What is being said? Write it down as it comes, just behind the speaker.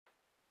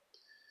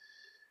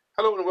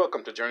Hello and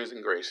welcome to Journeys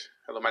in Grace.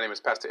 Hello, my name is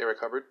Pastor Eric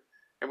Hubbard,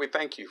 and we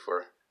thank you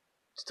for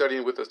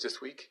studying with us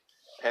this week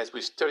as we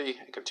study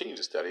and continue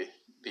to study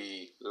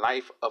the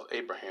life of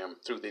Abraham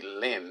through the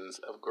lens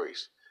of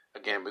grace.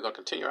 Again, we're going to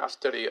continue our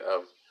study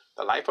of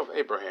the life of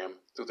Abraham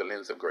through the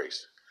lens of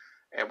grace.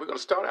 And we're going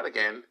to start out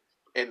again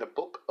in the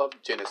book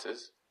of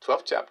Genesis,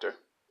 12th chapter,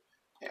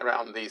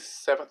 around the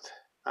 7th,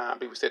 around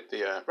the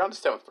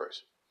 7th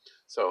verse.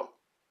 So,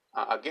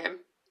 again,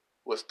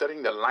 we're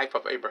studying the life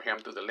of Abraham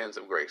through the lens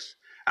of grace.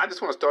 I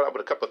just want to start out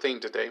with a couple of things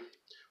today.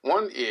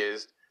 One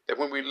is that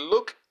when we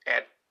look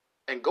at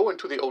and go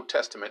into the Old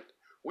Testament,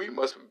 we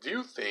must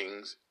view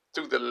things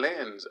through the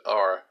lens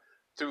or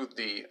through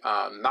the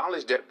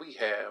knowledge that we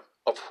have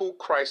of who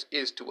Christ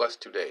is to us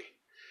today.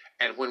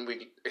 And when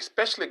we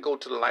especially go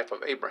to the life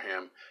of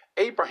Abraham,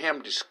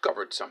 Abraham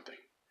discovered something.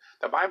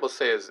 The Bible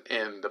says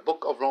in the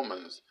book of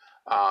Romans,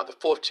 the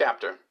 4th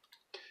chapter,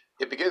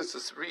 it begins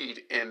to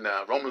read in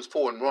Romans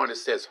 4:1, it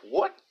says,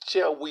 "What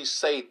shall we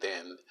say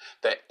then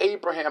that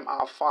Abraham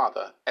our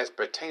father, as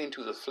pertaining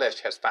to the flesh,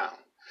 has found?"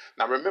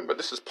 Now remember,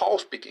 this is Paul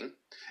speaking,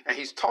 and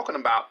he's talking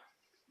about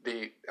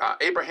the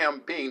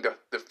Abraham being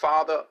the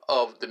father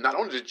of not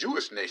only the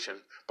Jewish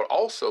nation, but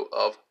also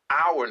of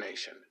our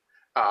nation.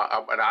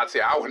 And I'd say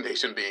our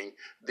nation being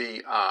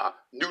the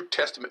New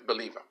Testament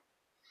believer.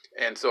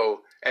 And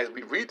so as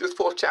we read this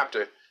 4th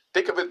chapter,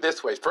 think of it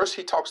this way. First,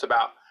 he talks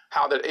about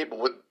how that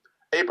what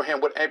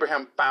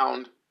Abraham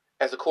found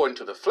as according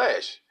to the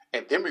flesh,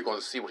 and then we're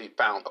going to see what he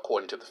found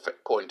according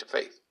to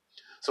faith.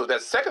 So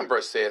that second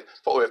verse says,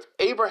 "For if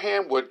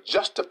Abraham were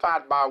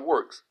justified by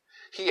works,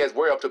 he has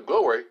whereof to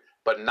glory,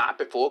 but not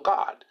before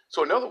God."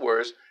 So in other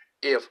words,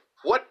 if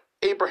what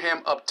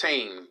Abraham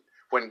obtained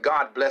when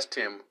God blessed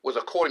him was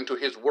according to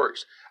his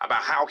works,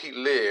 about how he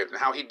lived and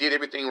how he did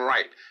everything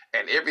right,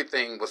 and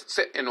everything was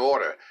set in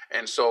order,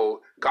 and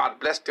so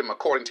God blessed him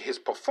according to his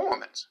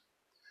performance.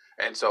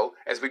 And so,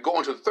 as we go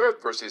into the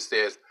 3rd verse, it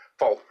says,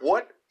 "For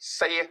what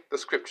saith the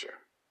scripture?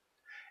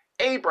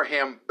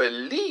 Abraham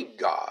believed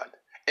God,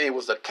 and it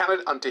was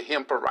accounted unto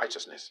him for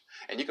righteousness."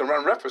 And you can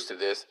run reference to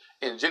this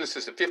in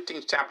Genesis, the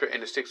 15th chapter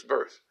and the 6th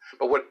verse.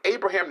 But what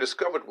Abraham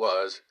discovered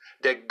was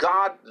that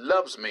God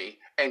loves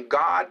me, and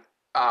God,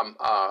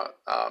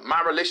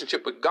 my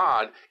relationship with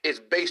God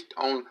is based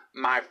on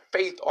my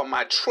faith or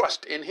my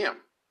trust in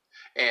him.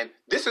 And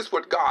this is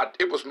what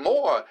it was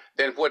more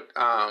than what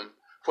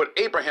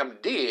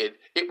Abraham did.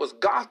 It was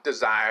God's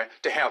desire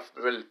to have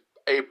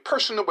a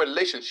personal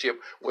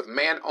relationship with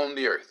man on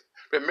the earth.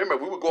 Remember,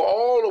 we would go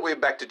all the way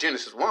back to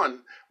Genesis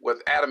 1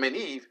 with Adam and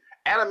Eve.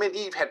 Adam and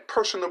Eve had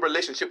personal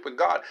relationship with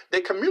God.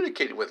 They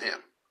communicated with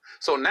him.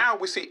 So now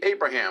we see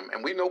Abraham,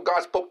 and we know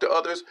God spoke to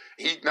others.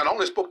 He not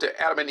only spoke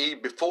to Adam and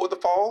Eve before the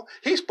fall,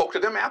 he spoke to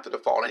them after the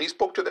fall, and he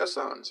spoke to their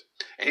sons.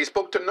 And he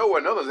spoke to Noah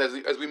and others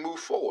as we move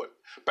forward.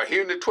 But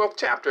here in the 12th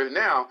chapter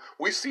now,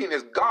 we're seeing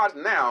as God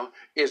now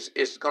is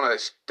going to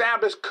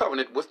establish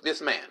covenant with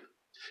this man.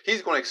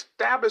 He's going to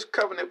establish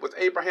covenant with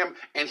Abraham,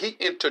 and he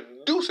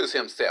introduces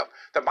himself.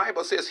 The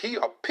Bible says he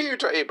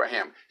appeared to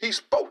Abraham. He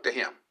spoke to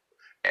him.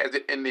 As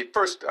in the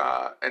first,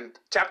 in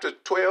chapter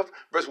 12,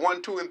 verse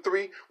 1, 2, and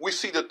 3, we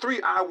see the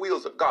 3 I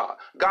wills of God.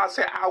 God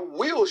said, "I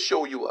will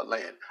show you a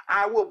land.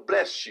 I will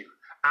bless you.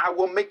 I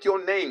will make your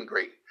name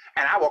great,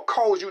 and I will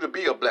cause you to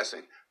be a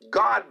blessing."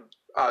 God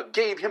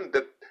gave him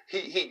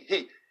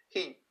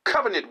he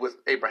covenanted with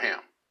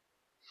Abraham,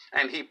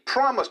 and he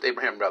promised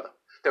Abraham, brother.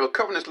 There were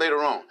covenants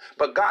later on,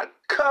 but God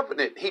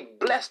covenanted. He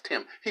blessed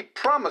him. He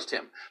promised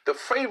him the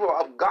favor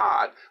of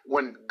God.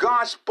 When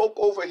God spoke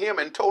over him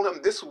and told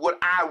him, "This is what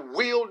I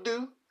will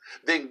do,"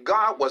 then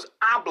God was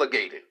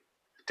obligated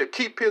to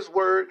keep his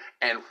word,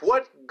 and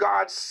what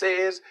God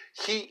says,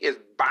 he is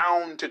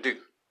bound to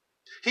do.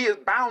 He is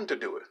bound to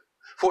do it.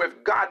 For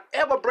if God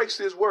ever breaks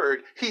his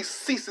word, he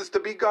ceases to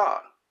be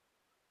God.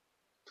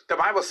 The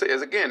Bible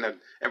says again, and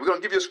we're going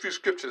to give you a few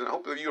scriptures, and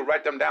hopefully you'll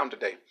write them down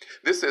today.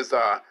 This is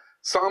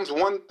Psalms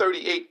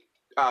 138,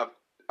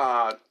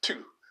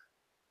 2.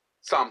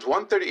 Psalms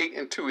 138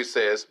 and 2, it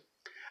says,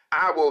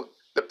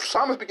 the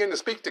psalmist begins to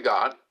speak to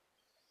God,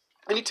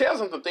 and he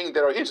tells him some things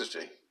that are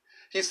interesting.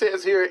 He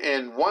says here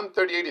in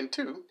 138 and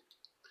 2,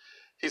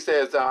 he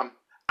says,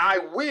 "I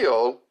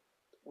will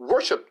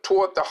worship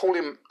toward the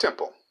holy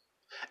temple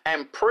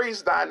and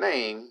praise thy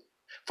name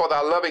for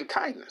thy loving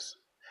kindness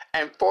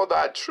and for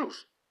thy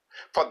truth.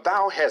 For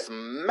thou hast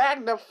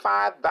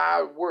magnified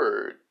thy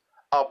word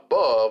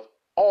above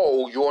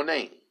all your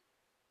name."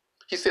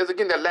 He says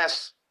again, that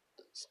last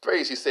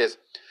phrase, he says,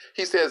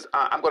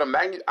 I'm going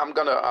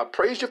to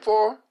praise you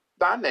for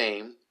thy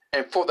name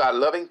and for thy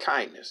loving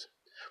kindness,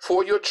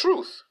 for your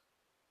truth.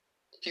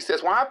 He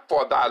says, why?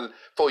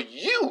 For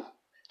you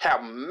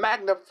have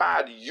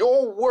magnified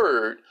your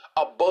word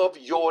above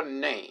your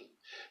name.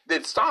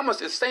 The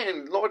psalmist is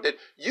saying, Lord, that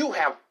you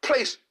have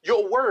placed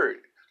your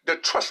word, the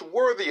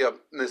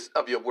trustworthiness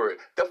of your word,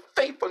 the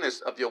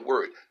faithfulness of your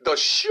word, the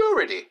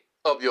surety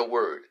of your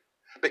word.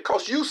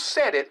 Because you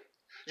said it,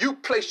 you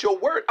place your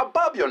word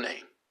above your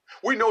name.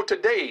 We know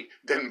today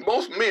that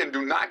most men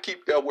do not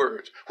keep their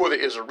words, whether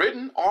it's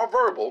written or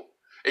verbal.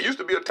 It used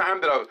to be a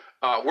time that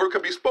a word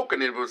could be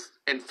spoken. It was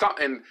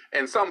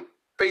in some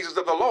phases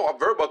of the law, a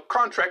verbal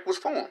contract was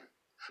formed.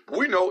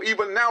 We know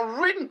even now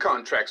written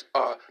contracts.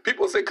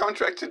 People say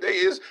contract today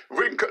is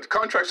written.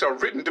 Contracts are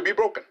written to be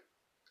broken.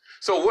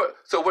 So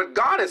what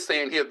God is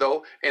saying here,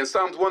 though, in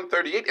Psalms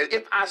 138, is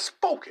if I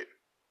spoke it.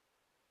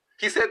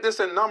 He said this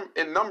in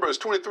Numbers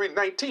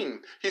 23:19.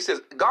 He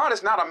says, God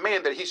is not a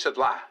man that he should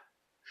lie,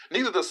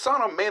 neither the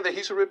son of man that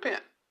he should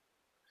repent.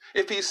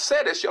 If he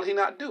said it, shall he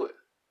not do it?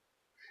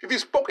 If he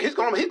spoke it, he's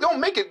gonna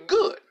make it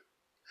good.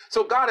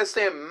 So God is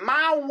saying,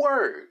 my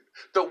word,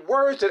 the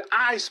words that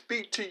I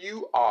speak to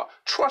you are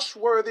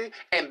trustworthy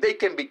and they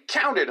can be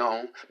counted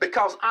on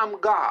because I'm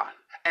God.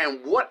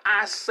 And what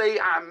I say,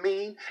 I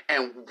mean,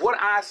 and what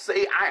I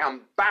say, I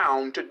am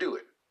bound to do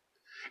it.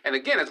 And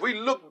again, as we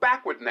look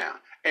backward now,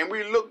 and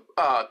we look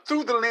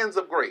through the lens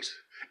of grace,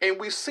 and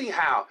we see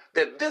how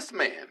that this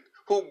man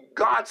who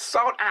God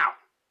sought out,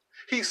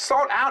 he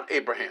sought out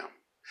Abraham.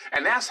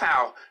 And that's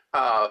how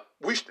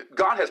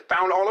God has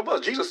found all of us.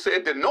 Jesus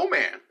said that no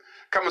man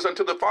comes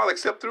unto the Father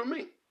except through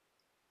me.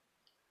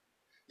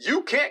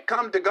 You can't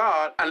come to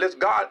God unless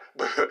God,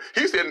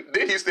 he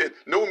said,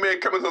 no man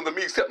cometh unto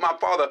me except my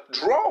Father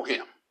draw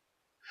him.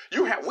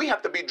 We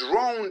have to be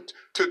drawn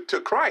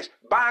to Christ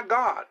by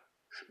God,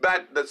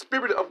 by the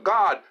Spirit of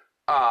God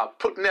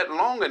putting that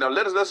long and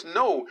letting us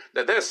know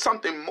that there's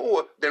something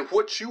more than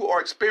what you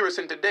are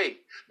experiencing today,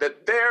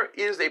 that there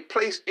is a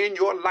place in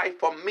your life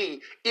for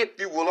me if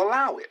you will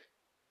allow it.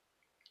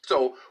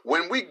 So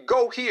when we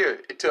go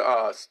here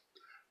to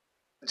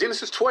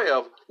Genesis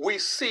 12, we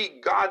see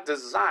God's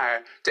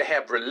desire to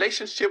have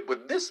relationship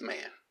with this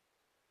man.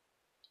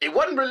 It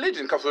wasn't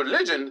religion, because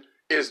religion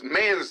is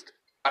man's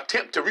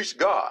attempt to reach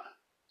God.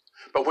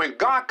 But when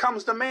God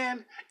comes to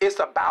man, it's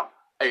about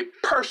a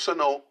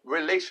personal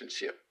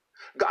relationship.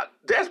 God,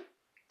 there's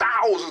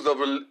thousands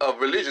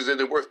of religions in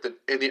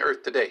the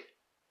earth today.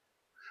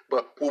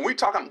 But when we're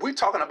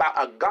talking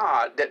about a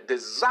God that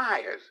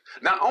desires,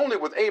 not only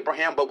with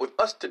Abraham, but with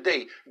us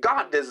today,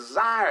 God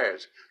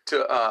desires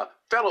to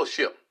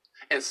fellowship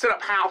and set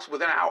up house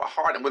within our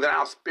heart and within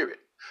our spirit.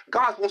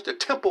 God wants to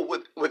temple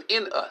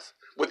within us,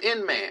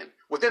 within man,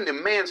 within the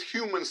man's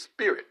human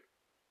spirit.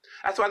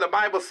 That's why the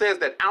Bible says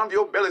that out of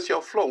your belly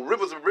shall flow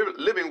rivers of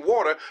living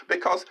water,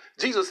 because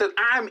Jesus said,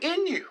 I'm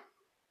in you.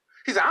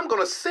 He said, I'm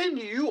going to send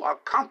you a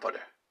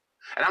comforter.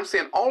 And I'm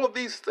saying all of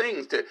these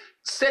things to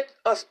set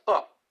us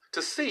up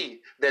to see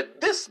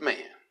that this man,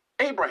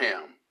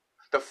 Abraham,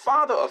 the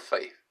father of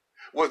faith,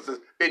 was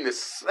in the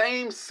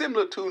same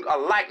similitude or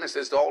likeness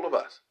as to all of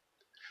us.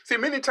 See,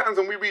 many times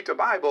when we read the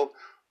Bible,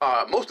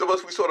 most of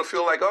us, we sort of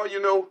feel like,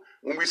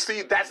 when we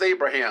see that's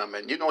Abraham,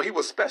 and, he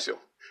was special.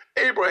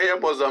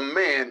 Abraham was a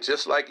man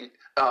just like,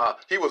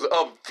 he was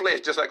of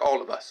flesh just like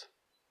all of us.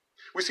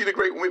 We see the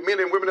great men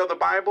and women of the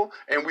Bible,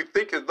 and we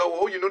think as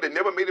though, they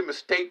never made a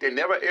mistake, they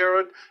never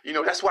erred.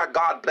 That's why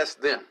God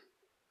blessed them.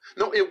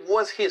 No, it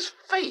was his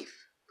faith.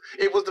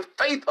 It was the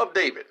faith of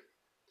David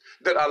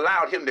that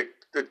allowed him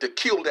to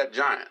kill that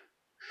giant.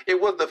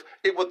 It was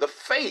the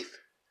faith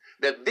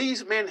that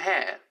these men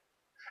had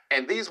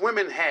and these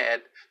women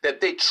had,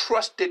 that they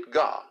trusted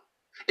God.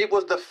 It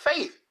was the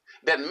faith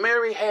that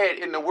Mary had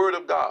in the word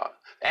of God,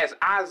 as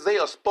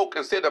Isaiah spoke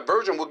and said a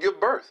virgin will give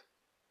birth.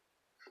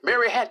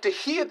 Mary had to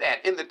hear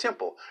that in the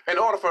temple in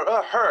order for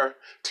her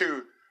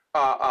to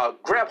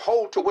grab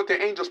hold to what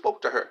the angel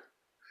spoke to her.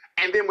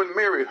 And then when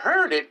Mary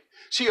heard it,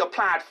 she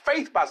applied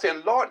faith by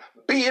saying, Lord,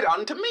 be it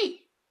unto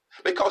me.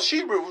 Because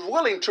she was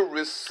willing to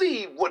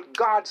receive what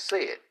God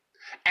said.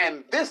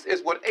 And this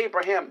is what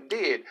Abraham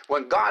did.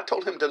 When God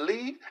told him to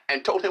leave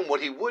and told him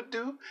what he would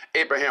do,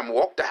 Abraham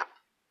walked out.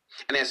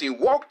 And as he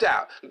walked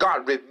out,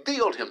 God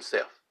revealed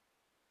himself.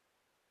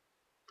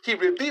 He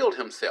revealed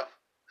himself.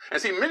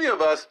 And see, many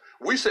of us,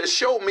 we said,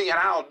 show me and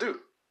I'll do.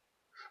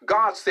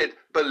 God said,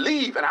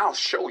 believe and I'll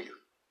show you.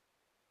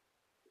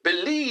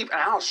 Believe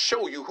and I'll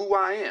show you who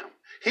I am.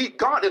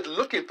 God is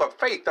looking for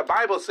faith. The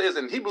Bible says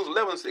in Hebrews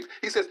 11:6,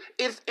 he says,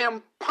 it's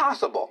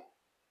impossible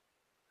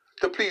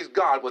to please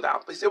God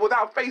without faith. He said,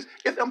 without faith,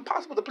 it's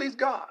impossible to please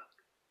God.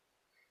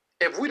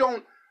 If we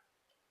don't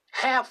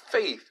have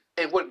faith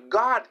in what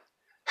God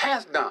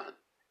has done,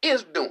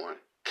 is doing,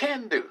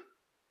 can do,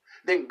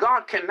 then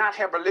God cannot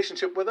have a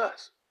relationship with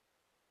us.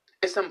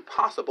 It's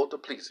impossible to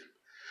please him.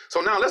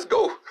 So now let's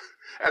go,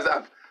 as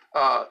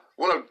I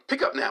want to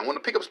pick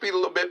up speed a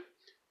little bit.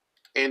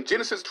 In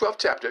Genesis 12th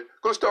chapter, I'm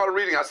going to start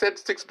reading. I said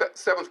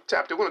 7th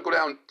chapter. We're going to go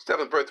down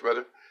 7th verse,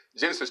 rather.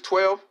 Genesis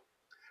 12.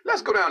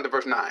 Let's go down to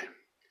verse 9.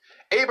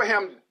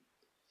 Abram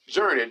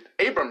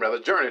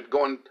journeyed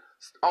going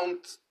on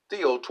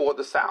still toward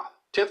the south.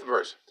 10th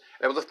verse.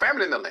 There was a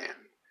famine in the land,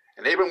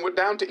 and Abram went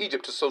down to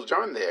Egypt to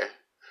sojourn there,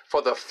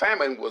 for the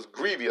famine was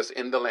grievous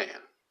in the land.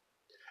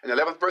 In the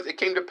 11th verse, it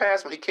came to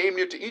pass when he came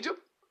near to Egypt,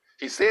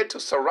 he said to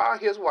Sarai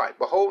his wife,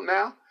 behold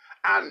now,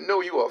 I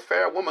know you are a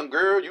fair woman,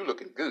 girl, you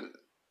looking good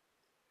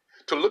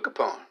to look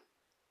upon.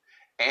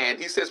 And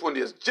he says, when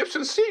the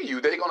Egyptians see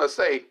you, they're going to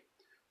say,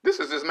 this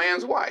is this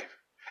man's wife.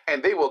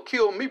 And they will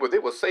kill me, but they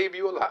will save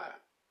you alive.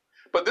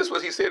 But this is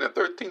what he said in the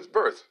 13th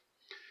verse.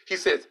 He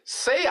says,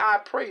 say, I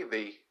pray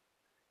thee,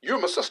 you're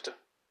my sister,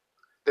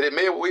 that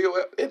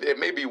it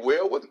may be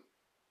well with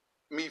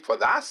me for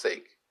thy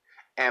sake,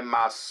 and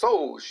my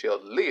soul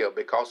shall live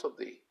because of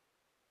thee.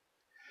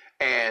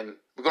 And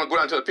we're going to go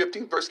down to the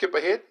 15th verse, skip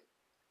ahead.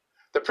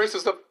 The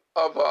princess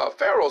of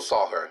Pharaoh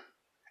saw her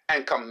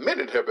and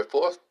commended her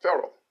before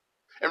Pharaoh.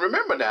 And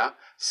remember now,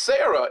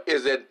 Sarah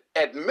is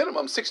at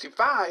minimum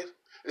 65.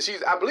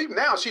 I believe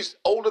now she's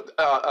older.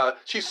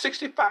 She's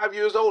 65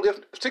 years old,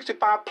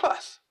 65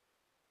 plus.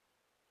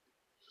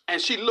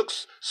 And she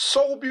looks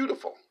so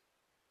beautiful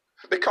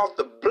because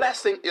the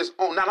blessing is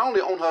on not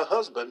only on her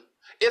husband,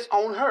 it's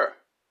on her.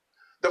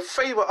 The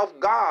favor of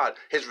God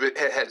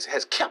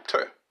has kept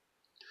her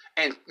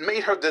and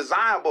made her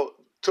desirable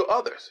to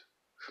others.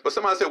 But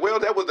somebody said, well,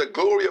 that was the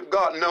glory of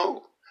God.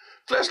 No,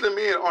 fleshly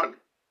men aren't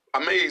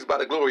amazed by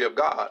the glory of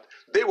God.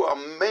 They were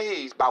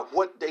amazed by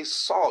what they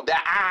saw.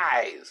 Their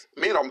eyes.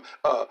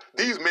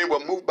 These men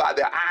were moved by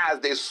their eyes.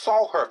 They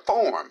saw her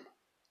form,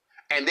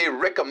 and they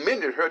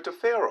recommended her to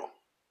Pharaoh.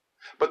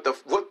 But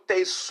what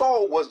they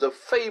saw was the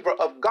favor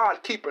of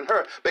God keeping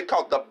her,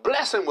 because the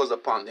blessing was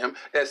upon them,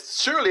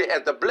 as surely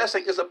as the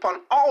blessing is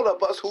upon all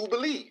of us who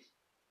believe.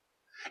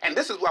 And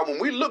this is why when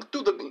we look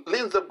through the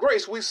lens of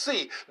grace, we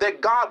see that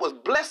God was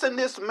blessing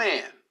this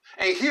man.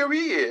 And here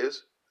he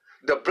is,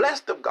 the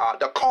blessed of God,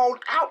 the called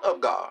out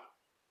of God.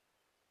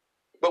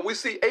 But we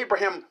see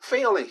Abraham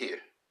failing here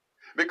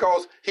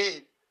because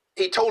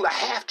he told a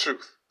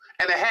half-truth.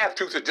 And a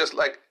half-truth is just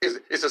like,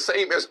 it's the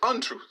same as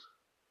untruth.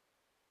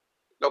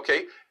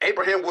 Okay,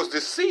 Abraham was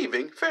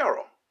deceiving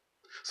Pharaoh.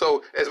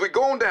 So as we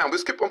go on down, we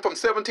skip on from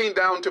 17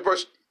 down to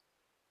verse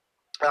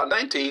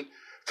 19.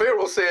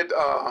 Pharaoh said,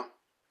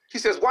 he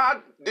says, why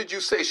did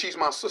you say she's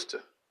my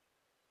sister?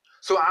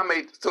 So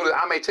that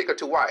I may take her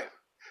to wife.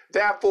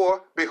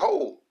 Therefore,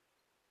 behold,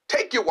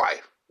 take your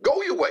wife,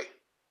 go your way.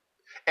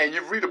 And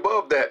you read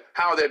above that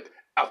how that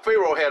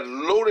Pharaoh had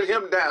loaded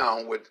him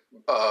down with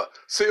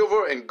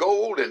silver and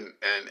gold and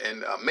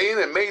men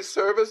and maid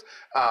service,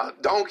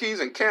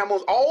 donkeys and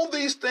camels. All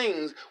these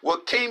things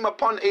came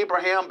upon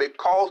Abraham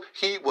because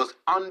he was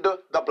under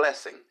the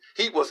blessing.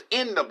 He was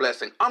in the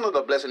blessing, under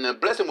the blessing, and the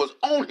blessing was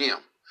on him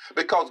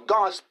because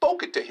God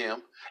spoke it to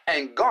him,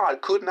 and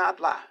God could not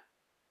lie.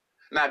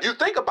 Now, if you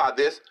think about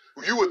this,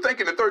 you would think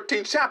in the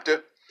 13th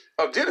chapter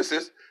of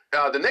Genesis,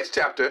 the next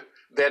chapter,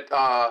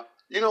 that,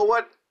 you know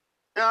what?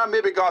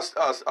 Maybe God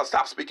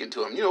stopped speaking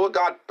to him. You know what?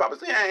 God probably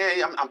said,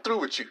 hey, I'm through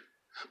with you.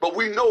 But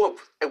we know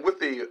with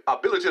the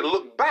ability to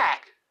look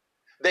back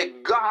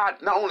that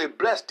God not only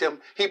blessed him,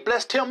 he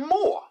blessed him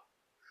more.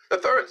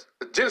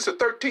 Genesis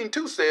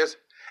 13:2 says,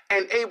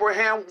 and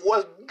Abraham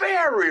was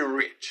very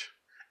rich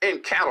in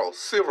cattle,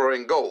 silver,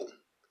 and gold.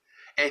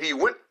 And he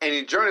went and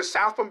he journeyed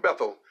south from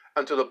Bethel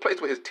unto the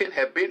place where his tent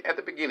had been at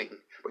the beginning,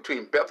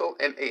 between Bethel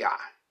and Ai,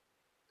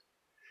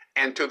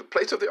 and to the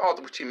place of the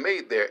altar which he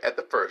made there at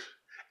the first.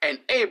 And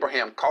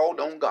Abraham called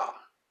on God.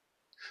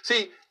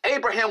 See,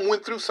 Abraham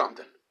went through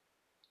something.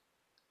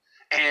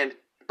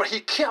 But he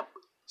kept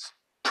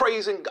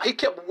praising God. He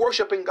kept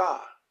worshiping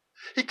God.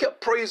 He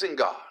kept praising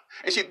God.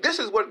 And see, this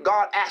is what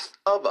God asks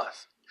of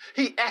us.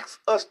 He asks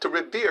us to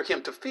revere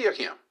him, to fear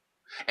him.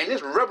 And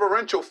this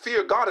reverential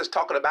fear God is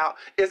talking about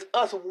is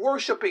us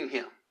worshiping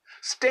him,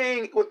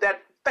 staying with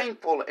that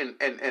thankful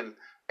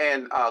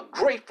and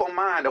grateful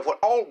mind of what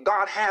all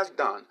God has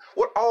done,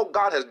 what all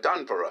God has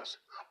done for us.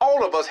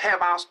 All of us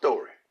have our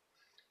story.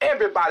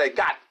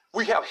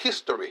 We have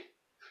history.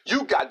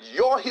 You got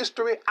your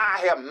history.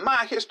 I have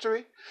my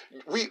history.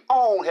 We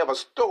all have a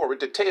story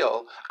to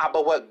tell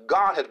about what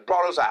God has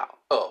brought us out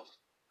of,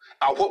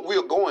 what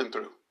we're going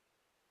through.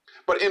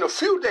 But in a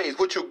few days,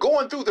 what you're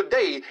going through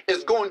today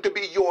is going to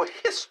be your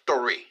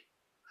history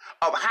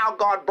of how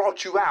God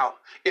brought you out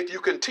if you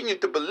continue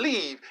to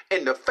believe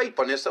in the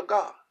faithfulness of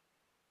God.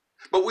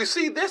 But we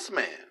see this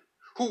man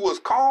who was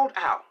called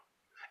out,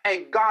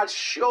 and God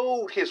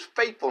showed his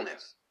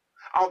faithfulness.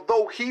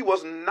 Although he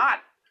was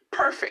not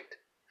perfect,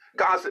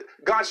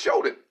 God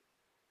showed him,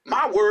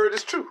 my word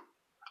is true.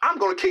 I'm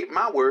going to keep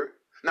my word.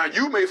 Now,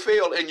 you may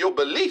fail in your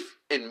belief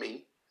in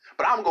me,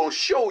 but I'm going to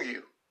show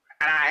you,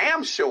 and I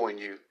am showing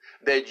you,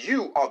 that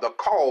you are the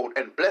called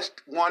and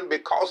blessed one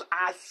because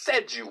I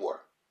said you were.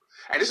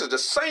 And this is the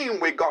same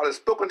way God has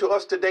spoken to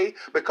us today,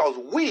 because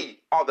we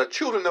are the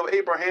children of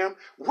Abraham.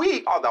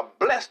 We are the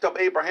blessed of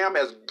Abraham,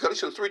 as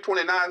Galatians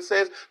 3:29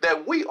 says,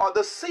 that we are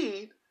the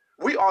seed.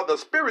 We are the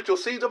spiritual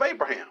seeds of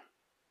Abraham.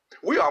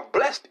 We are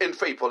blessed in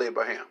faithful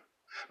Abraham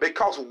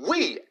because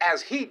we,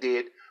 as he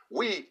did,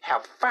 we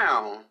have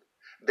found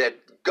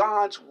that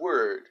God's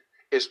word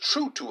is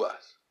true to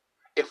us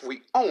if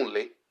we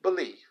only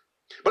believe.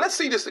 But let's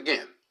see this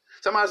again.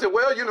 Somebody said,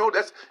 well,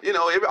 that's,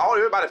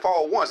 everybody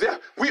fall once. Yeah,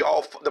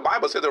 the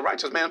Bible says the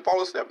righteous man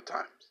falls 7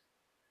 times.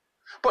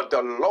 But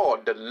the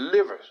Lord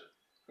delivers.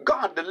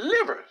 God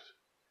delivers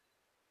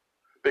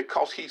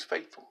because he's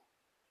faithful.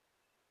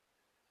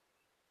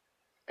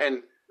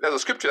 And there's a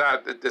scripture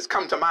that's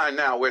come to mind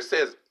now where it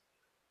says,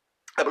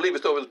 I believe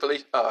it's over in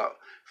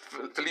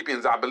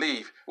Philippians, I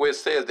believe, where it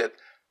says that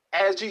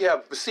as ye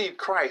have received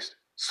Christ,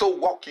 so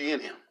walk ye in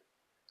him.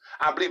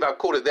 I believe I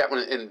quoted that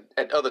one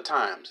at other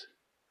times.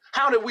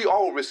 How did we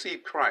all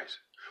receive Christ?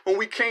 When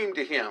we came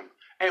to him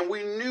and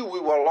we knew we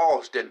were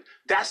lost, and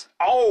that's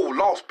all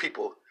lost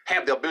people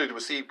have the ability to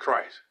receive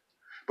Christ.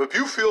 But if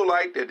you feel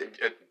like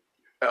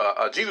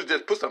that Jesus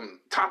just put some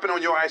topping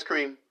on your ice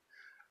cream,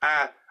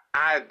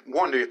 I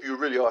wonder if you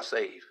really are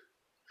saved.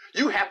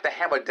 You have to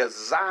have a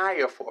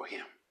desire for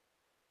him.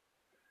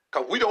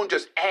 Because we don't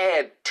just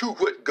add to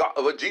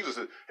what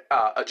Jesus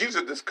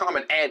just come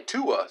and add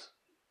to us.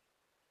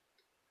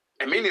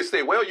 And many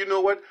say, well, you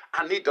know what?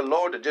 I need the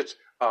Lord to just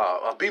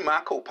be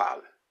my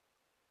co-pilot.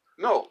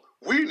 No,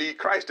 we need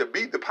Christ to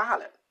be the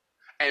pilot.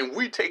 And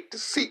we take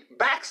the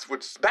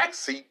back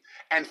seat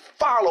and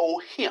follow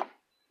him.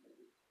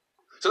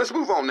 So let's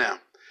move on now.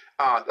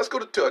 Let's go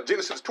to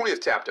Genesis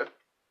 20th chapter.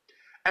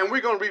 And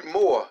we're going to read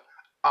more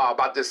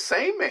about this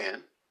same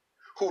man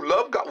who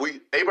loved God.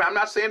 I'm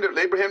not saying that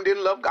Abraham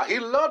didn't love God. He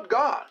loved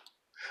God.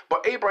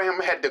 But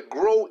Abraham had to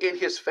grow in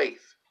his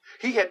faith.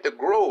 He had to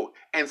grow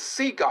and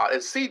see God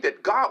and see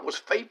that God was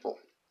faithful.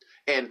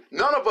 And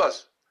none of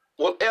us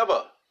will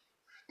ever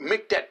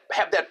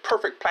have that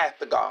perfect path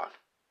to God.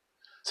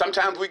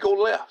 Sometimes we go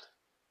left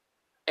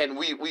and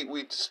we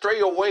stray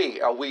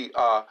away, or we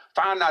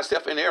find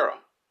ourselves in error,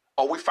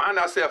 or we find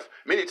ourselves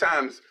many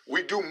times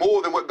we do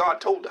more than what God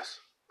told us.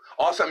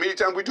 Also, many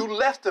times we do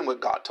less than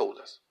what God told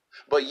us.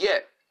 But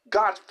yet,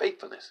 God's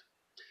faithfulness,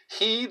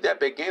 he that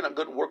began a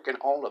good work in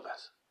all of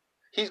us,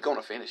 he's going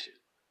to finish it.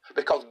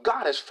 Because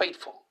God is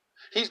faithful.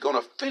 He's going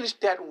to finish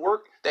that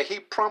work that he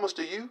promised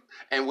to you.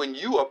 And when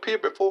you appear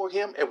before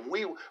him, if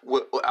we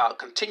will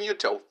continue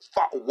to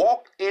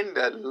walk in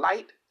the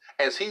light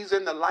as he's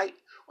in the light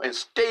and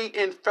stay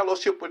in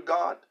fellowship with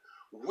God,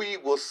 we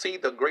will see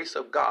the grace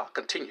of God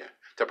continue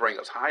to bring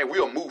us higher.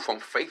 We'll move from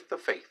faith to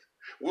faith.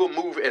 We'll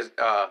move, as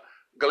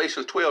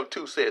Galatians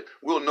 12:2 says,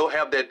 we'll know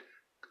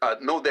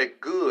that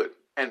good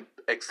and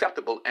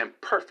acceptable and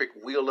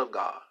perfect will of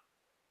God.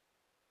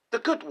 The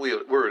good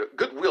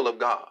will of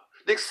God,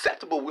 the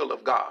acceptable will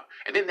of God,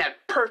 and in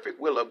that perfect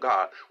will of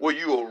God, where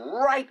you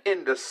are right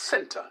in the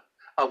center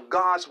of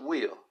God's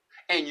will,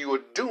 and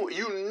you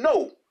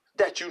know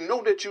that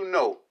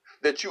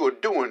you are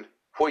doing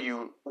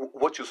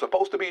what you're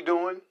supposed to be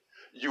doing.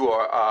 You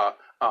are.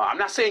 I'm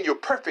not saying you're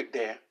perfect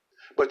there,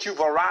 but you've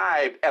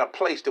arrived at a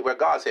place to where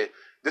God said,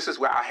 "This is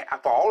where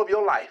for all of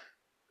your life,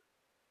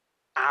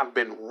 I've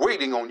been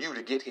waiting on you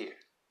to get here."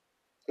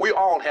 We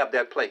all have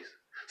that place.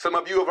 Some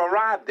of you have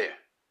arrived there.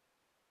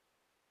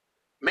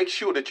 Make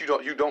sure that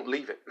you don't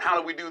leave it. How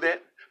do we do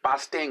that? By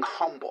staying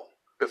humble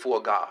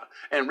before God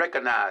and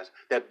recognize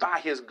that by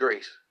his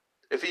grace,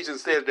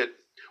 Ephesians says that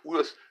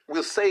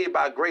we're saved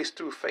by grace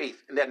through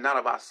faith, and that not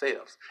of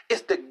ourselves.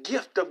 It's the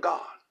gift of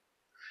God.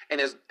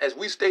 And as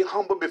we stay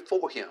humble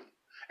before him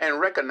and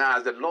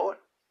recognize that, Lord,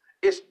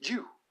 it's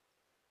you.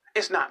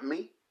 It's not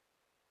me.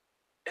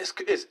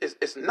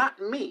 It's not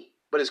me,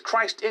 but it's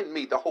Christ in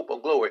me, the hope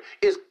of glory.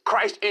 It's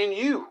Christ in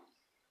you.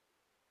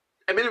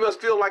 And many of us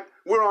feel like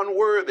we're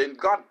unworthy, and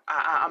God,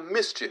 I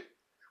missed you.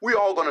 We're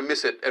all going to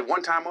miss it at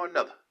one time or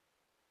another.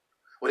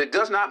 Well, it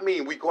does not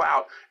mean we go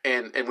out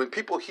and when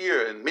people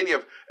hear, and many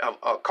have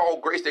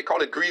called grace, they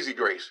call it greasy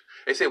grace.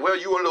 They say, well,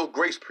 you are those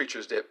grace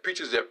preachers that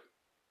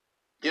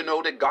you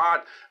know, that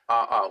God,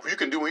 you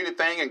can do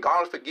anything and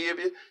God will forgive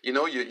you. You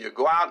know, you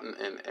go out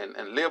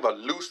and live a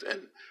loose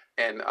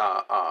and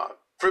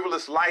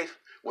frivolous life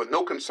with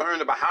no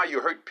concern about how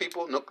you hurt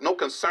people, no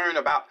concern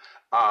about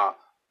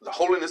the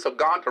holiness of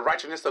God, the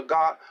righteousness of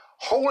God.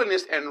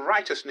 Holiness and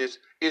righteousness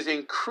is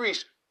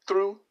increased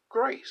through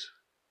grace.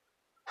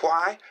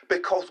 Why?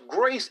 Because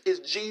grace is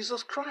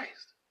Jesus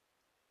Christ.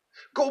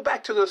 Go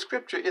back to the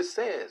scripture. It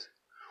says,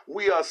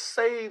 we are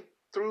saved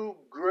through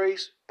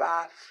grace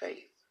by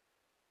faith.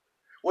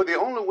 Well, the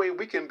only way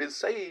we can be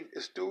saved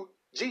is through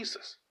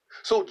Jesus.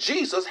 So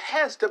Jesus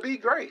has to be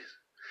grace.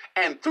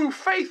 And through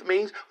faith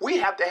means we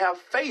have to have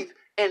faith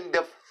in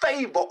the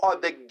favor or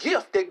the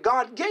gift that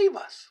God gave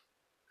us.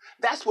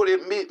 That's what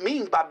it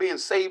means by being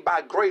saved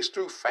by grace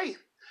through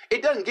faith.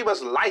 It doesn't give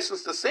us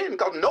license to sin,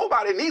 because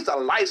nobody needs a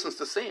license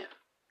to sin.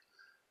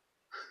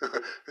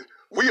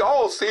 We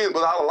all sin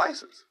without a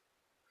license.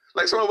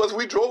 Like some of us,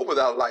 we drove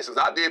without a license.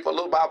 I did for a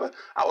little while.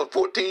 I was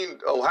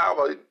 14, or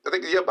however, I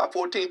think about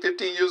 14,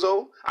 15 years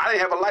old. I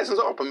didn't have a license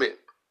or a permit.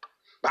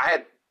 But I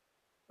had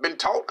been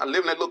taught. I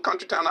lived in that little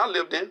country town I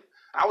lived in.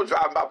 I was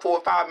driving about 4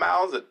 or 5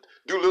 miles and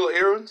do little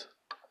errands.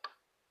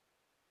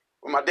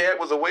 When my dad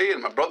was away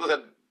and my brothers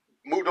had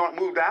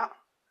moved out,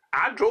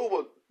 I drive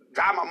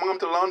my mom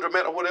to the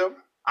laundromat or whatever.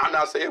 I'm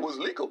not saying it was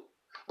legal,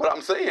 but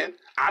I'm saying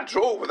I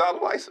drove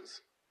without a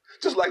license.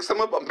 Just like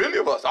many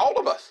of us, all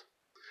of us.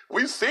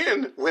 We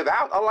sinned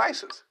without a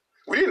license.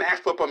 We didn't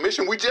ask for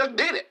permission. We just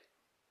did it.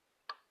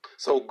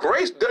 So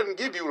grace doesn't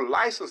give you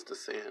license to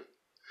sin.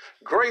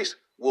 Grace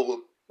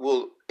will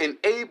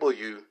enable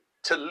you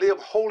to live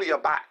holier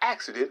by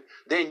accident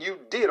than you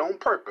did on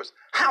purpose.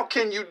 How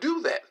can you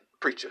do that,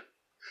 preacher?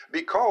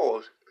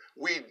 Because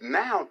we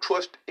now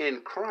trust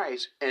in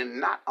Christ and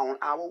not on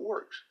our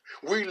works.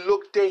 We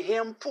look to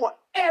him for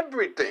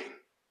everything.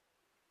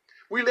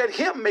 We let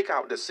him make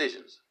our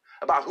decisions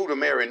about who to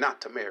marry and not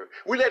to marry.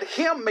 We let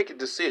him make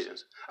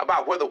decisions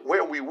about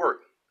where we work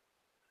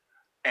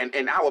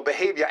and our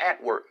behavior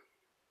at work.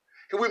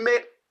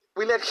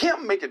 We let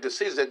him make the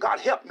decisions that God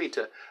help me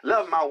to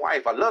love my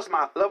wife. I love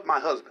my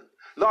husband.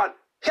 Lord,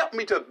 help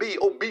me to be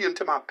obedient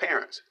to my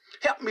parents.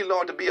 Help me,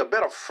 Lord, to be a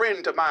better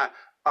friend to my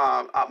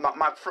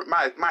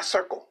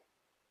circle.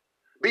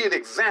 Be an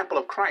example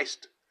of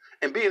Christ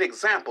and be an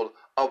example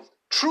of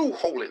true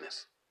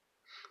holiness,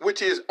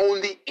 which is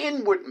on the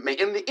inward man,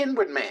 in the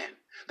inward man.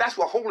 That's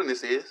what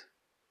holiness is.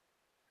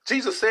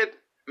 Jesus said,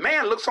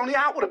 man looks on the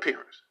outward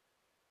appearance,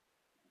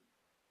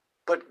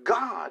 but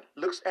God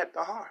looks at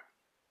the heart.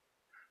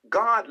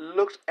 God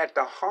looks at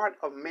the heart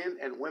of men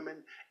and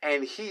women,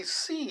 and he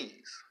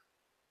sees.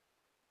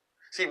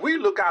 See, we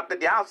look out at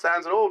the outside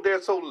and say, oh,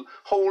 they're so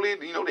holy.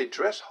 You know, they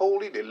dress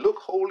holy. They look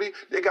holy.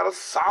 They got a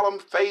solemn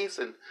face.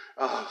 And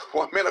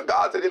one man of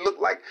God said they look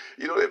like,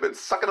 you know, they've been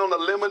sucking on a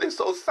lemon. They're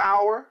so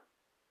sour.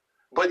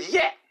 But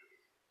yet,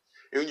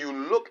 when you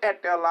look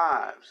at their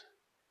lives,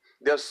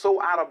 they're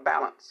so out of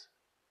balance.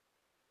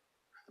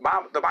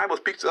 The Bible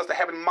speaks to us to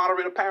having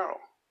moderate apparel.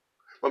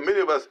 But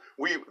many of us,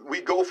 we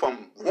go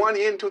from one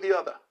end to the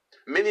other.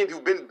 Many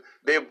who've been,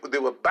 they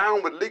were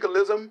bound with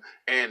legalism,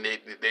 and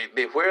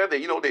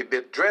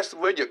they dress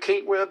where you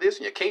can't wear this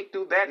and you can't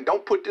do that, and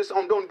don't put this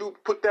on,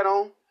 put that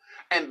on.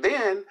 And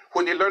then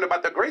when they learn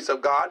about the grace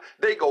of God,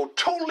 they go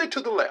totally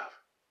to the left,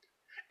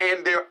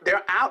 and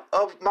they're out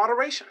of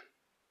moderation,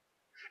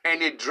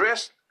 and they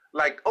dress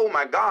like, oh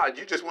my God,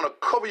 you just want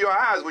to cover your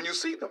eyes when you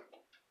see them.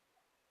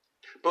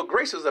 But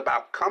grace is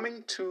about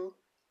coming to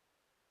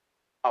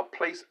a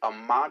place of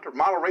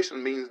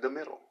moderation. Means the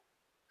middle.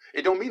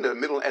 It don't mean the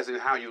middle as in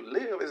how you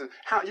live, as in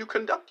how you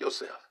conduct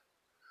yourself.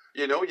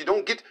 You know, you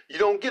don't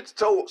get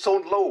so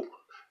low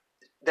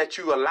that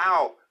you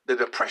allow the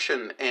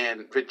depression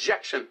and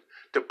rejection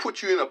to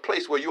put you in a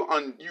place where you're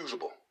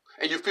unusable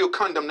and you feel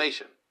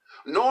condemnation.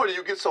 Nor do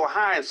you get so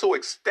high and so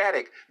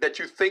ecstatic that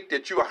you think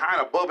that you are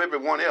high above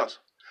everyone else.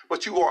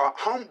 But you are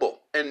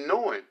humble and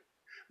knowing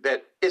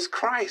that it's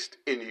Christ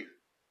in you.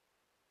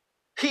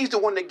 He's the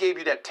one that gave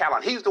you that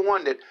talent. He's the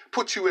one that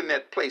put you in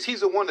that place.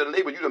 He's the one that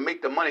enabled you to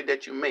make the money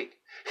that you make.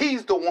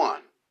 He's the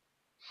one.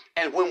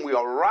 And when we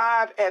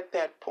arrive at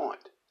that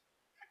point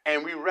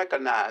and we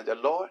recognize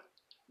that, Lord,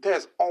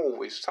 there's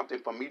always something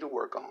for me to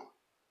work on.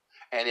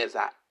 And as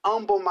I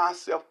humble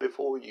myself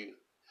before you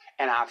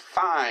and I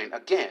find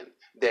again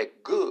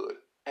that good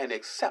and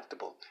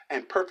acceptable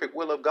and perfect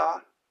will of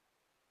God,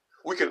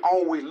 we can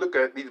always look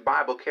at these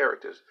Bible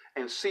characters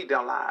and see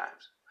their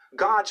lives.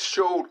 God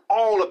showed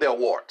all of their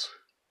warts.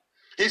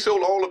 He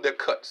showed all of their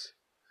cuts.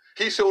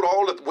 He showed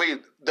all of the way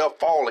their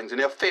fallings and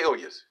their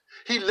failures.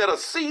 He let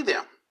us see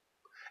them.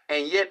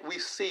 And yet we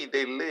see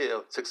they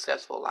live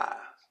successful lives.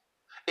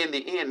 In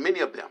the end, many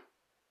of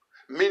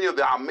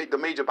the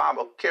major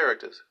Bible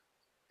characters,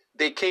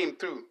 they came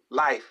through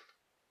life.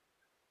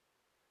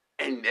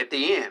 And at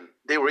the end,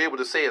 they were able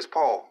to say as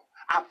Paul,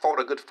 I fought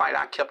a good fight.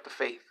 I kept the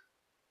faith.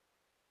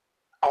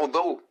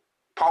 Although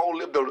Paul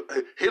lived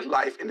his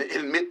life in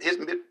his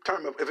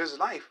midterm of his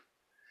life,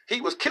 he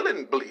was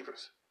killing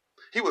believers.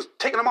 He was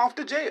taking them off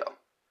to jail,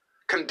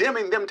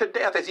 condemning them to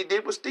death as he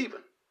did with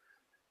Stephen.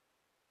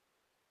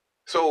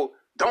 So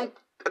I'm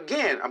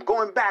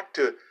going back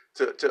to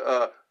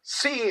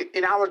seeing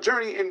in our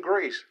journey in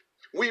grace,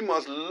 we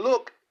must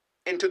look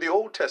into the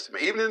Old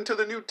Testament, even into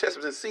the New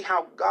Testament, and see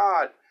how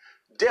God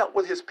dealt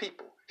with his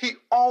people. He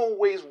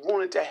always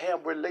wanted to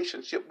have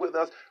relationship with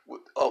us,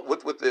 with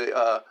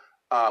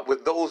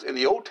those in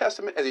the Old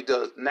Testament as he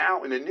does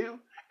now in the New.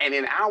 And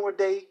in our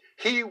day,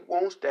 he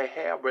wants to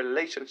have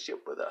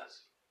relationship with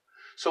us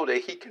so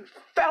that he can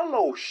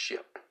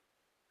fellowship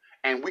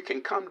and we can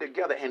come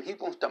together, and he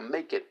wants to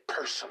make it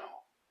personal.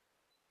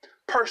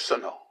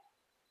 Personal.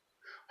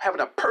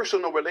 Having a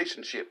personal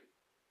relationship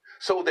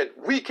so that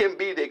we can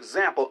be the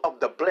example of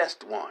the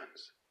blessed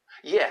ones.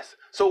 Yes,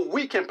 so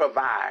we can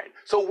provide,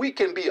 so we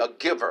can be a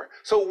giver,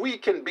 so we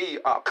can be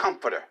a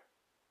comforter.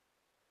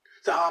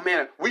 So, oh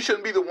man, we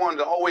shouldn't be the ones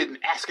that are always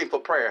asking for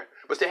prayer,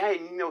 but say,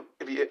 hey,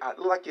 if I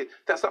look like you,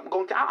 there's something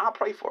going on, I'll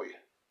pray for you.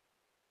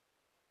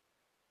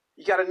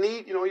 You got a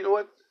need, you know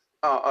what?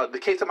 In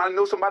case somebody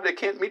knows somebody that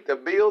can't meet their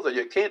bills, or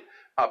you can't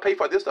pay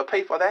for this or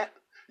pay for that,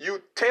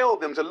 you tell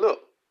them to look.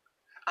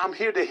 I'm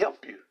here to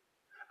help you.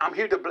 I'm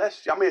here to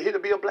bless you. I'm here to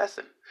be a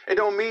blessing. It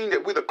don't mean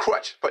that we're the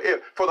crutch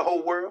for the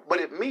whole world, but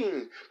it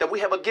means that we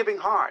have a giving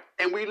heart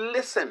and we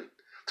listen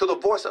to the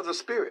voice of the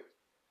Spirit.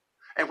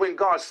 And when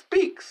God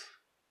speaks,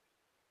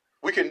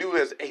 we can do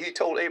as he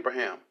told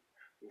Abraham.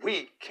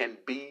 We can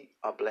be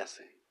a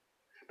blessing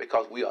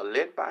because we are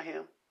led by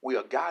him. We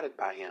are guided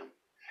by him.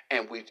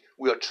 And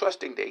we are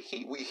trusting that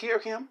we hear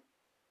him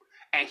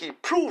and he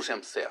proves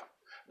himself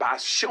by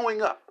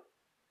showing up.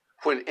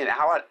 When in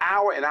our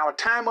hour, in our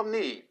time of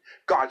need,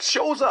 God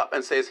shows up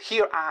and says,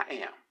 here I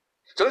am.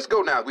 So let's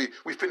go now.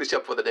 We finish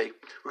up for the day.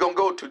 We're going to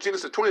go to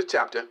Genesis 20th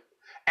chapter,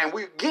 And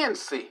we again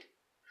see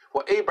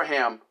where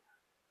Abraham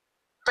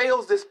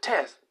fails this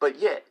test, but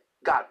yet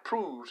God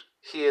proves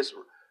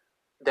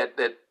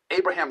that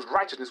Abraham's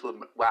righteousness was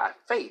by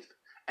faith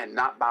and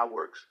not by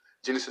works.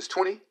 Genesis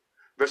 20,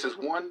 verses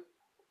 1.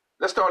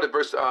 Let's start at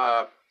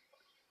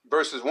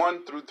verses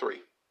 1 through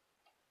 3.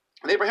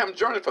 And Abraham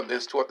journeyed from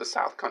thence toward the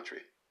south country,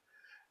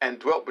 and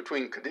dwelt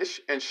between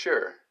Kadesh and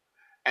Shur,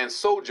 and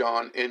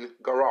sojourned in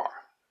Gerar.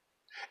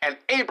 And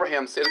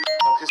Abraham said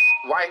of his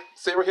wife,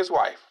 Sarah his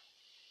wife,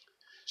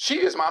 she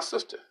is my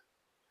sister.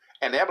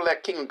 And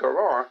Abimelech king of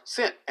Gerar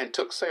sent and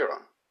took Sarah.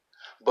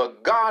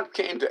 But God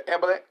came to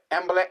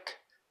Abimelech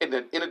in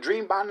a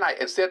dream by night,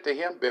 and said to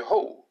him,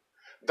 behold,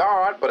 thou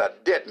art but a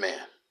dead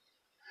man,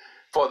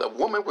 for the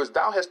woman which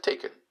thou hast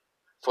taken,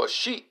 for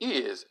she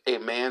is a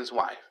man's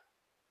wife.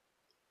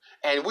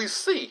 And we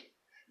see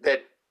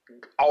that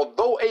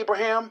although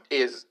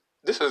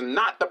this is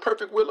not the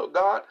perfect will of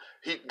God.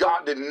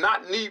 God did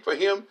not need for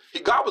him.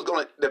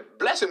 The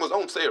blessing was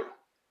on Sarah.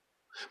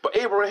 But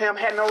Abraham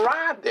hadn't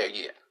arrived there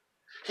yet.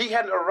 He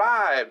hadn't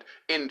arrived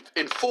in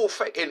full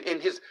faith,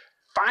 in his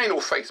final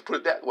faith, put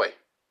it that way.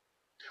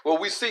 Well,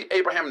 we see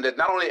Abraham that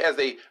not only as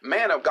a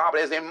man of God,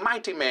 but as a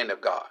mighty man of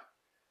God.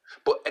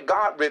 But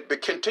God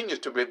continues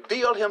to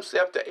reveal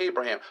himself to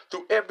Abraham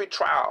through every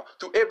trial,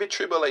 through every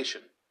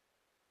tribulation.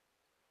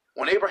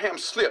 When Abraham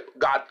slipped,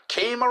 God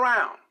came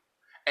around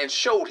and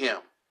showed him,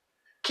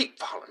 keep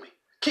following me,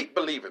 keep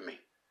believing me.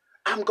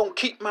 I'm going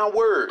to keep my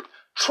word.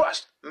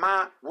 Trust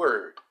my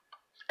word.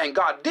 And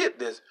God did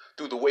this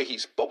through the way he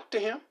spoke to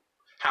him,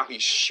 how he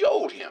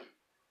showed him,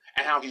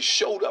 and how he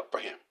showed up for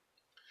him.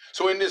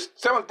 So in this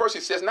 7th verse, he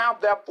says, now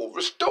therefore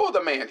restore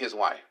the man his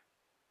wife.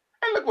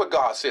 And look what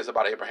God says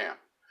about Abraham.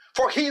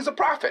 For he's a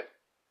prophet,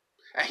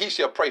 and he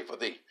shall pray for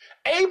thee.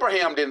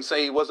 Abraham didn't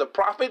say he was a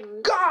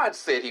prophet. God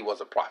said he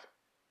was a prophet.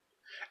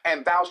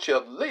 And thou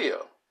shalt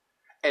live.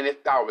 And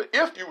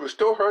if you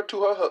restore her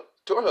to her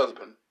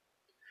husband,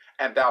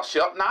 and thou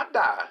shalt not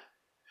die,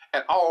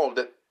 and all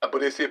that, but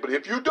they said, but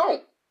if you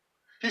don't,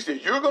 he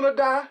said, you're going to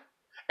die,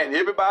 and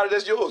everybody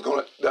that's yours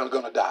going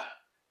to die.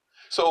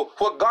 So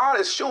what God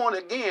is showing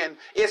again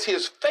is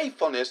his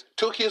faithfulness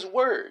to his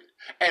word.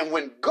 And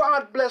when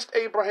God blessed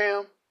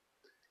Abraham,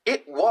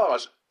 it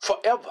was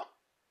forever.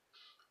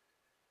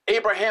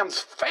 Abraham's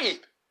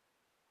faith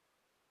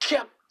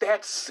kept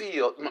that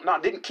seal.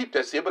 No, didn't keep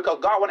that seal because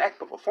God wasn't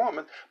asking for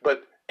performance,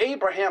 but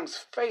Abraham's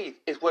faith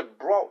is what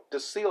brought the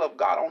seal of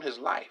God on his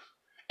life,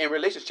 in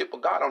relationship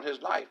with God on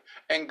his life.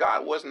 And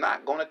God was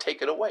not going to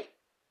take it away.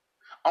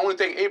 Only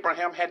thing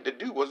Abraham had to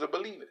do was to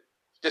believe it.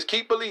 Just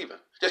keep believing.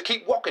 Just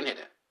keep walking in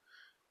it.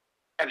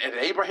 And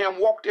Abraham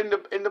walked in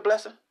the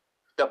blessing.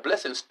 The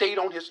blessing stayed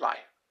on his life.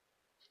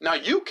 Now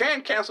you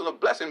can cancel a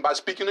blessing by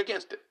speaking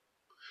against it.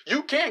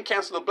 You can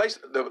cancel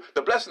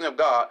the blessing of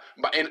God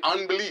in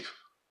unbelief.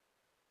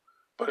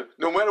 But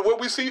no matter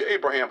what we see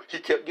Abraham, he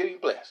kept getting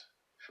blessed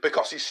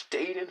because he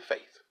stayed in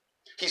faith.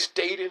 He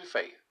stayed in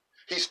faith.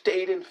 He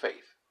stayed in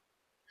faith.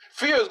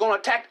 Fear is going to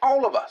attack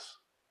all of us.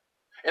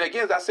 And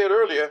again, as I said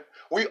earlier,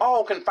 we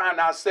all can find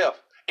ourselves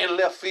in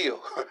left field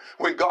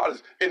when God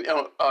is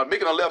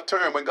making a left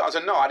turn, when God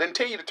said, no, I didn't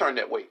tell you to turn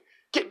that way.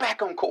 Get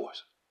back on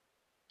course.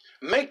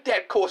 Make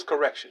that course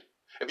correction.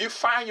 If you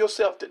find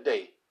yourself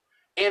today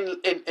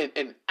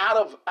out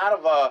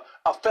of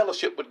a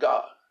fellowship with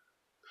God,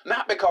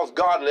 not because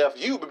God left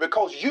you, but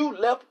because you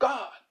left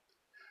God,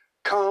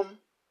 come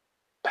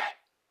back.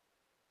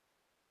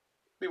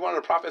 One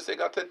of the prophets said,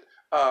 God said,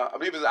 I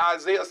believe it was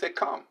Isaiah said,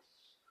 come,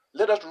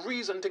 let us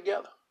reason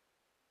together.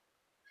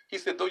 He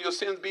said, though your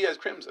sins be as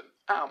crimson,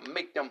 I'll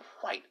make them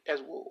white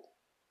as wool.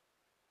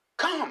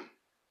 Come,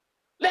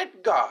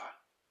 let God.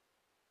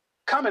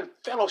 Come in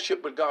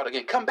fellowship with God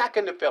again. Come back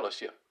into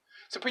fellowship.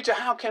 So, preacher,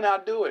 how can I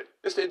do it?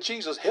 It said,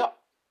 Jesus, help.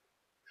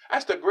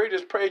 That's the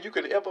greatest prayer you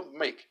could ever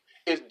make,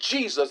 is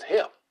Jesus,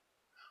 help.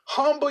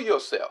 Humble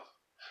yourself.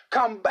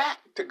 Come back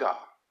to God.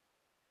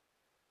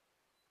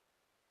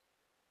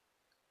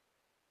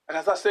 And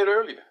as I said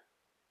earlier,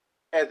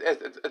 as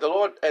the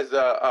Lord, as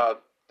the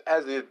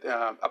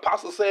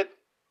apostle said,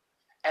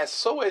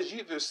 as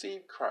you've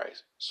received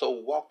Christ, so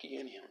walk ye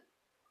in him.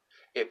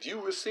 If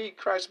you receive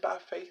Christ by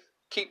faith,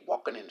 keep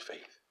walking in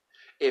faith.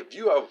 If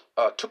you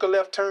have took a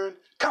left turn,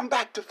 come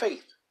back to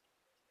faith.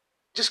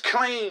 Just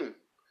claim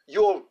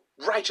your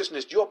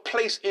righteousness, your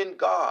place in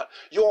God,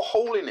 your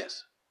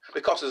holiness,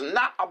 because it's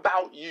not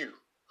about you.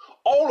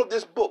 All of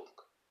this book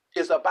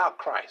is about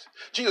Christ.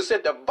 Jesus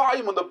said the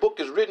volume of the book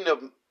is written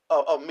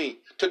of me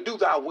to do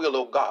thy will,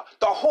 O God.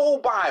 The whole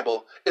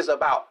Bible is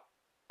about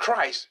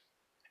Christ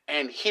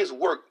and his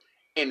work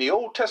in the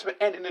Old Testament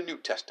and in the New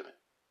Testament.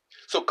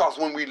 So because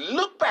when we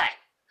look back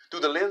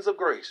through the lens of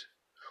grace,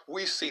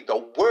 we see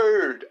the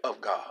word of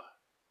God.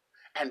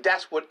 And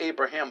that's what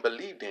Abraham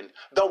believed in,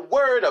 the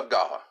word of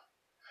God,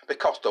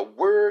 because the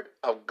word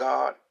of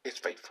God is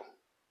faithful.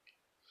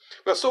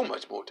 There's so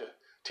much more to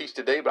teach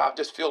today, but I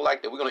just feel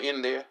like that we're going to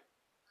end there.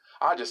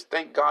 I just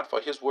thank God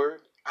for his word.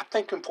 I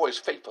thank him for his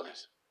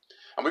faithfulness.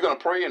 And we're going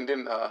to pray and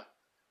then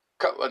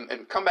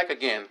come back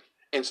again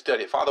and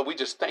study. Father, we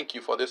just thank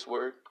you for this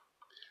word.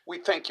 We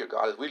thank you,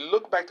 God, as we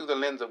look back through the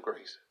lens of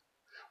grace.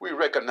 We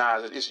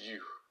recognize that it's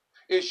you.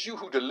 It's you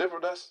who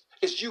delivered us.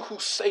 It's you who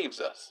saves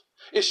us.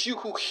 It's you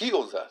who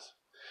heals us.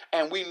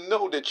 And we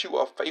know that you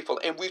are faithful,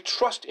 and we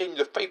trust in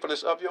the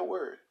faithfulness of your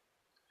word.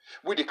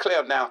 We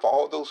declare now for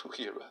all those who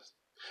hear us.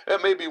 There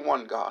may be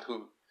one, God,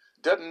 who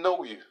doesn't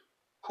know you,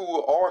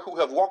 who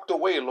have walked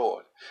away,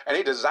 Lord, and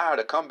they desire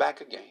to come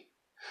back again.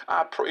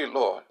 I pray,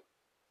 Lord,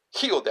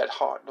 heal that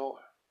heart,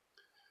 Lord.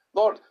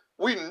 Lord,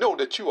 we know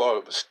that you are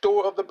a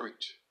restorer of the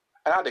breach.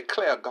 And I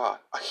declare, God,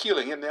 a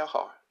healing in their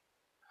heart,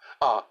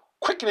 a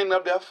quickening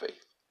of their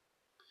faith.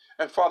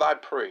 And Father, I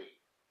pray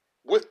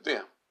with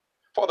them.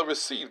 Father,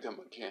 receive them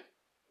again.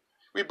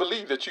 We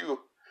believe that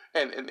you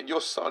and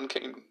your son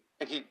came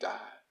and he died.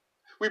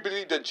 We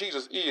believe that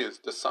Jesus is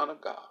the Son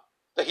of God,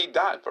 that he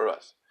died for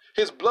us.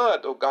 His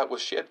blood, oh God,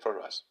 was shed for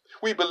us.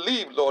 We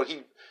believe, Lord,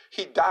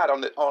 he died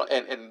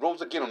and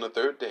rose again on the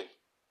third day.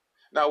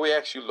 Now we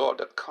ask you, Lord,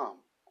 to come,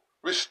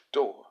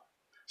 restore,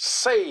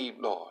 save,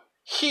 Lord,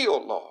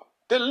 heal, Lord,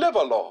 deliver,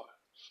 Lord,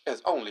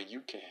 as only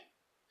you can.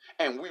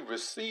 And we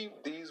receive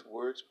these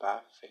words by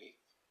faith.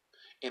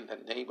 In the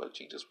name of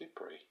Jesus we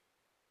pray.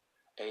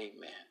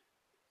 Amen.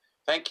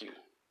 Thank you.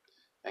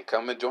 And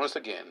come and join us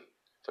again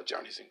for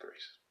Journeys in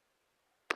Grace.